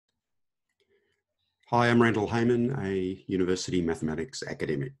Hi, I'm Randall Heyman, a university mathematics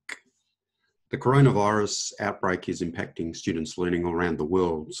academic. The coronavirus outbreak is impacting students' learning all around the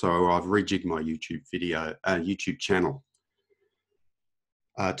world, so I've rejigged my YouTube channel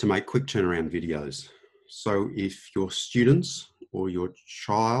to make quick turnaround videos. So if your students or your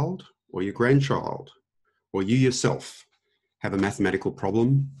child or your grandchild or you yourself have a mathematical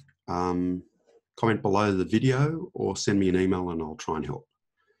problem, comment below the video or send me an email and I'll try and help.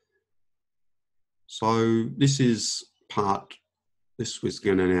 So this was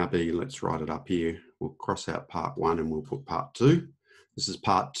going to now be, let's write it up here. We'll cross out part 1 and we'll put part 2. This is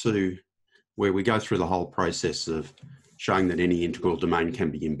part 2, where we go through the whole process of showing that any integral domain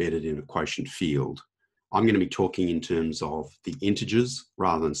can be embedded in a quotient field. I'm going to be talking in terms of the integers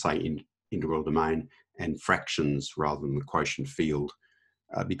rather than say integral domain, and fractions rather than the quotient field,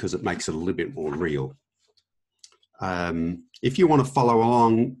 because it makes it a little bit more real. If you want to follow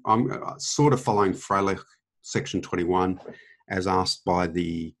along, I'm sort of following Freilich section 21 as asked by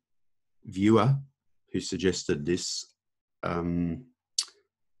the viewer who suggested this. But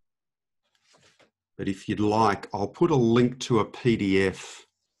if you'd like, I'll put a link to a PDF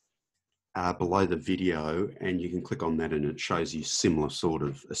below the video, and you can click on that and it shows you a similar sort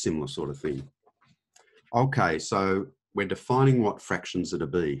of thing. Okay, so we're defining what fractions are to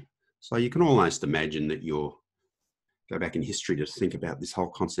be. So you can almost imagine that you're go back in history to think about this whole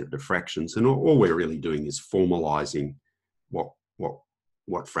concept of fractions, and all we're really doing is formalizing what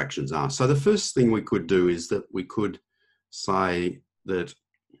fractions are. So the first thing we could do is that we could say that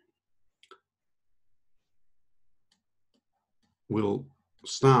we'll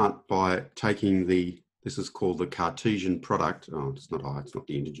start by taking this is called the Cartesian product. Oh, it's not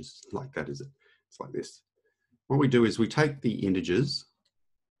the integers like that, is it? It's like this. What we do is we take the integers,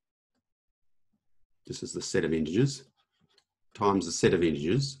 this is the set of integers, times the set of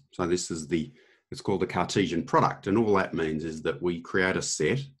integers. So this is it's called the Cartesian product. And all that means is that we create a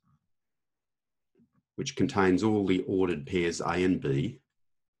set which contains all the ordered pairs A and B,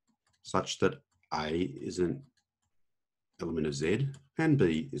 such that A is an element of Z and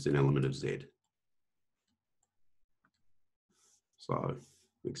B is an element of Z. So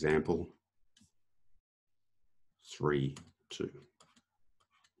example 3, 2.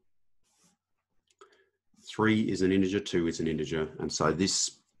 3 is an integer, 2 is an integer. And so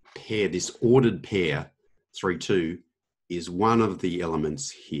this pair, this ordered pair, 3, 2, is one of the elements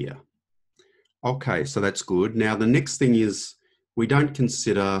here. Okay, so that's good. Now the next thing is we don't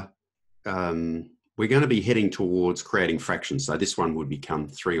consider, we're going to be heading towards creating fractions. So this one would become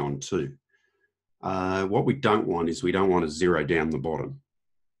 3 on 2. What we don't want is we don't want to zero down the bottom.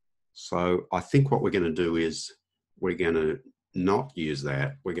 So I think what we're going to do is we're going to not use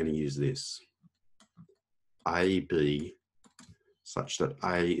that. We're going to use this. A, B, such that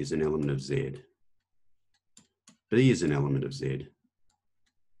A is an element of Z, B is an element of Z,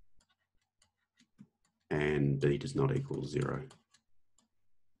 and B does not equal 0.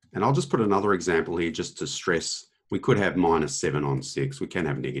 And I'll just put another example here just to stress, we could have -7 on 6, we can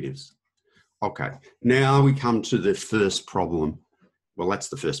have negatives. Okay, now we come to the first problem. Well, that's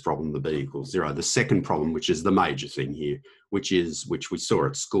the first problem, the B equals 0. The second problem, which is the major thing here, which we saw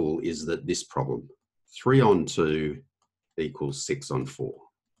at school, is that this problem, 3 on 2 equals 6 on 4.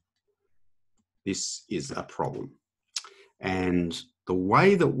 This is a problem. And the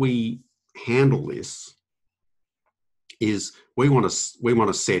way that we handle this is we want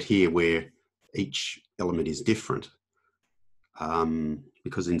a set here where each element is different.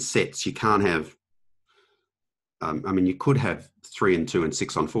 Because in sets you can't have, you could have 3 and 2 and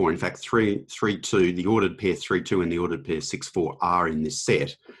 6 on 4. In fact, 3, 2, the ordered pair 3, 2 and the ordered pair 6, 4 are in this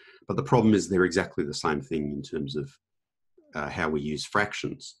set. But the problem is they're exactly the same thing in terms of how we use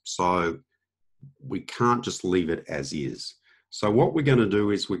fractions. So we can't just leave it as is. So what we're going to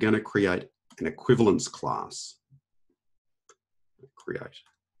do is we're going to create an equivalence class. Create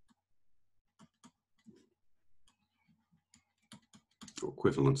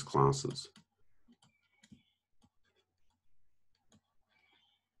equivalence classes.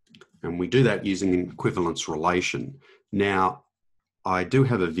 And we do that using an equivalence relation. Now, I do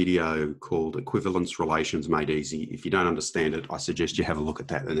have a video called Equivalence Relations Made Easy. If you don't understand it, I suggest you have a look at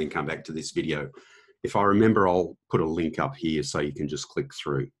that and then come back to this video. If I remember, I'll put a link up here so you can just click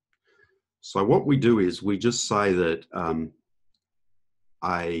through. So what we do is we just say that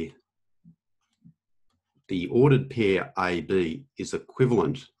the ordered pair AB is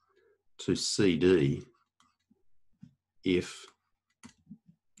equivalent to CD if,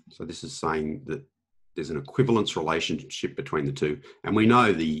 so this is saying that there's an equivalence relationship between the two. And we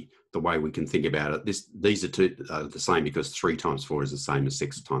know the way we can think about it. These are the same because 3 times 4 is the same as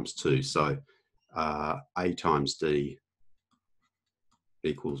 6 times 2. So A times D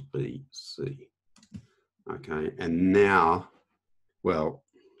equals BC. Okay, and now, well,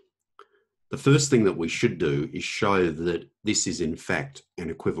 the first thing that we should do is show that this is in fact an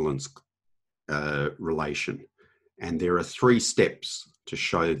equivalence relation. And there are 3 steps to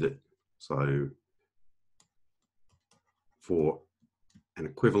show that. So for an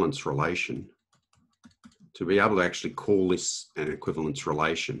equivalence relation, to be able to actually call this an equivalence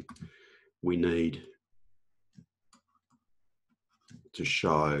relation, we need to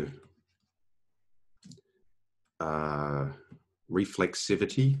show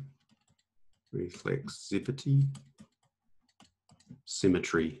reflexivity,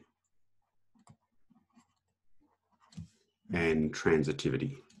 symmetry, and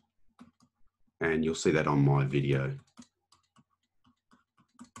transitivity. And you'll see that on my video.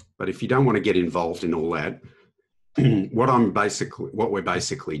 But if you don't want to get involved in all that, what we're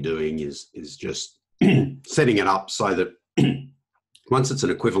basically doing is just setting it up so that once it's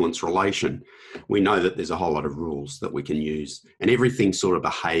an equivalence relation, we know that there's a whole lot of rules that we can use, and everything sort of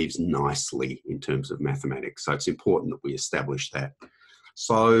behaves nicely in terms of mathematics. So it's important that we establish that.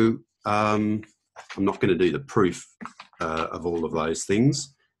 So I'm not going to do the proof of all of those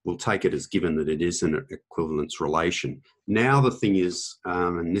things. We'll take it as given that it is an equivalence relation. Now the thing is,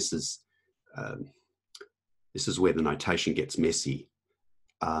 and this is where the notation gets messy.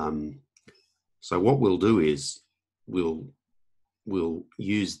 So what we'll do is we'll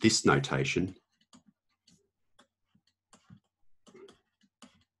use this notation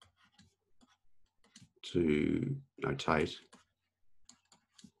to notate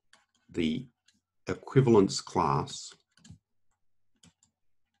the equivalence class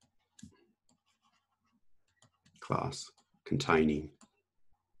containing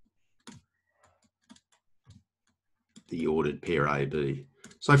the ordered pair AB.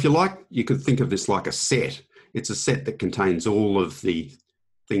 So if you like, you could think of this like a set. It's a set that contains all of the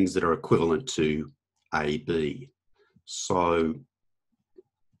things that are equivalent to AB. So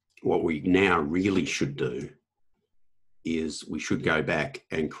what we now really should do is we should go back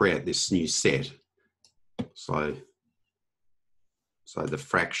and create this new set. So the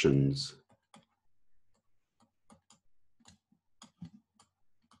fractions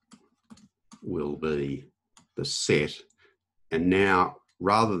will be the set. And now,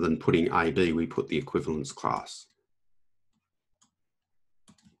 rather than putting AB, we put the equivalence class.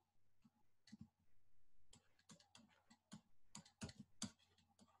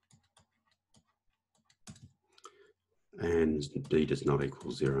 And D does not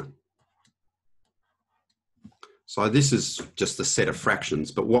equal 0. So this is just a set of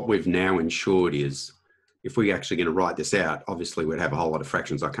fractions, but what we've now ensured is, if we're actually going to write this out, obviously we'd have a whole lot of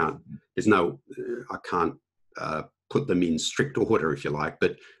fractions. I can't put them in strict order, if you like,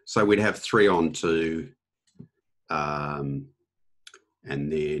 but so we'd have 3 on 2, and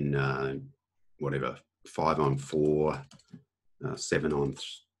then whatever, 5 on 4, 7 on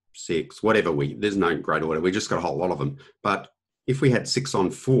 6, whatever. There's no great order. We just got a whole lot of them. But if we had 6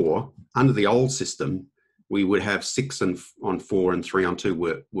 on 4 under the old system, we would have 6 on 4 and 3 on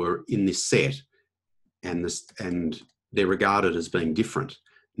 2 were in this set, and they're regarded as being different.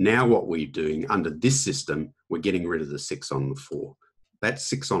 Now what we're doing under this system, we're getting rid of the 6 on the 4. That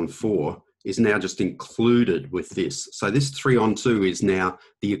 6 on 4 is now just included with this. So this 3 on 2 is now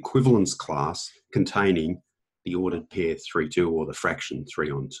the equivalence class containing the ordered pair 3, 2, or the fraction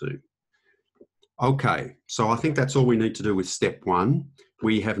 3 on 2. Okay, so I think that's all we need to do with step 1.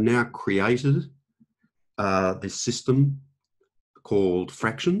 We have now created this system called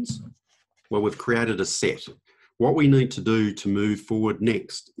fractions. Well, we've created a set. What we need to do to move forward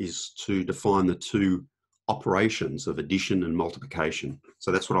next is to define the 2 operations of addition and multiplication.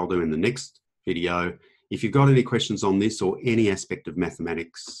 So that's what I'll do in the next video. If you've got any questions on this or any aspect of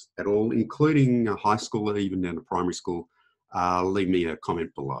mathematics at all, including high school or even down to primary school, leave me a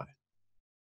comment below.